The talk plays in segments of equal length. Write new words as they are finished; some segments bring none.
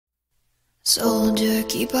Soldier,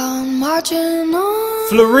 keep on marching on.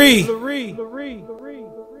 Fleurie.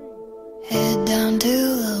 Head down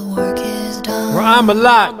till the work is done. Raim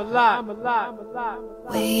Malak.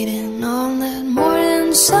 Waiting on that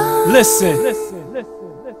morning sun. Listen.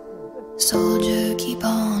 Soldier, keep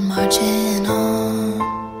on marching on.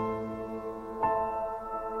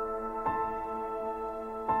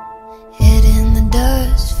 Head in the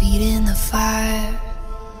dust, feet in the fire.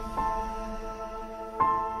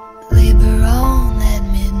 Labor on that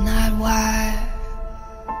midnight wire.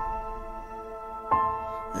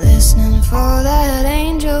 Listening for that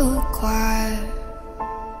angel choir.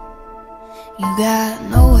 You got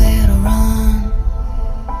nowhere to run.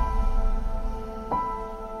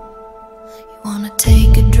 You wanna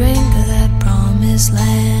take a drink of that promised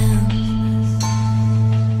land.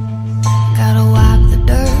 Gotta wipe the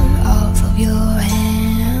dirt off of your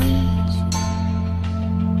hands.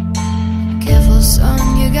 Careful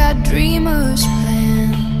son, you got dreamers'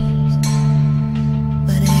 plans,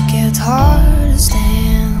 but it gets hard to stand.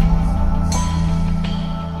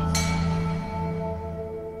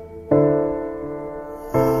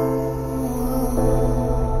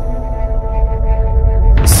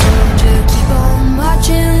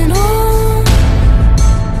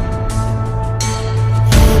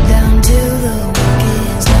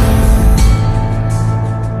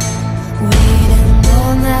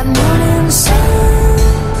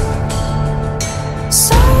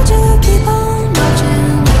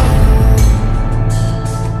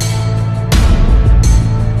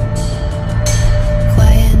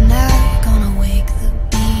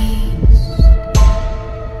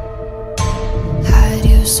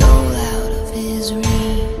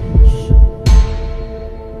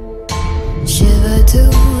 Shiver to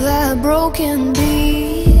that broken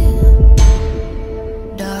beat,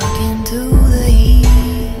 dark into the heat.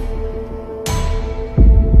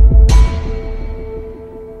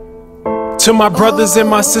 To my brothers and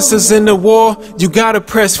my sisters in the war, you gotta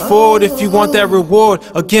press forward if you want that reward.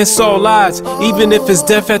 Against all odds, even if it's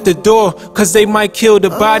death at the door. Cause they might kill the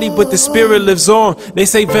body, but the spirit lives on. They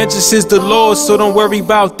say vengeance is the Lord, so don't worry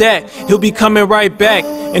about that. He'll be coming right back,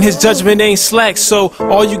 and his judgment ain't slack. So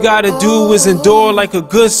all you gotta do is endure like a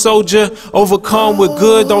good soldier. Overcome with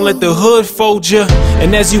good, don't let the hood fold you.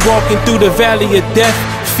 And as you walking through the valley of death,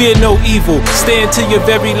 fear no evil, stay until your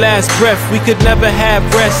very last breath. We could never have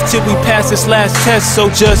rest till we pass this last test. So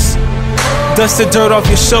just dust the dirt off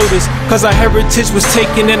your shoulders, cause our heritage was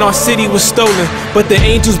taken and our city was stolen. But the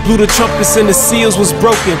angels blew the trumpets and the seals was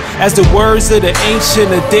broken, as the words of the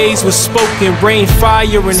ancient of days was spoken. Rain,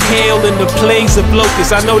 fire, and hail, and the plagues of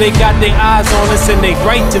locusts. I know they got their eyes on us and they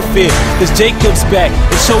right to fear, cause Jacob's back,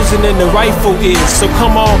 the chosen and the rightful is. So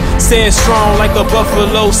come on, stand strong like a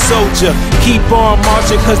buffalo soldier. Keep on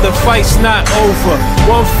marching cause the fight's not over.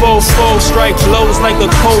 144 strike blows like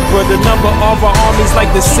a cobra. The number of our armies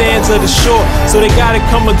like the sands of the shore. So they gotta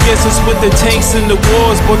come against us with the tanks and the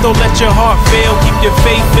wars. But don't let your heart fail, keep your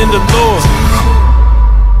faith in the Lord.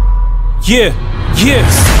 Yeah, yeah.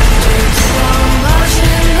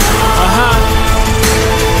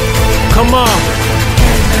 Come on.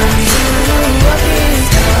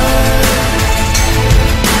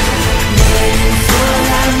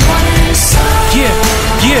 Yeah,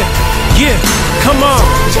 yeah, yeah. Come on.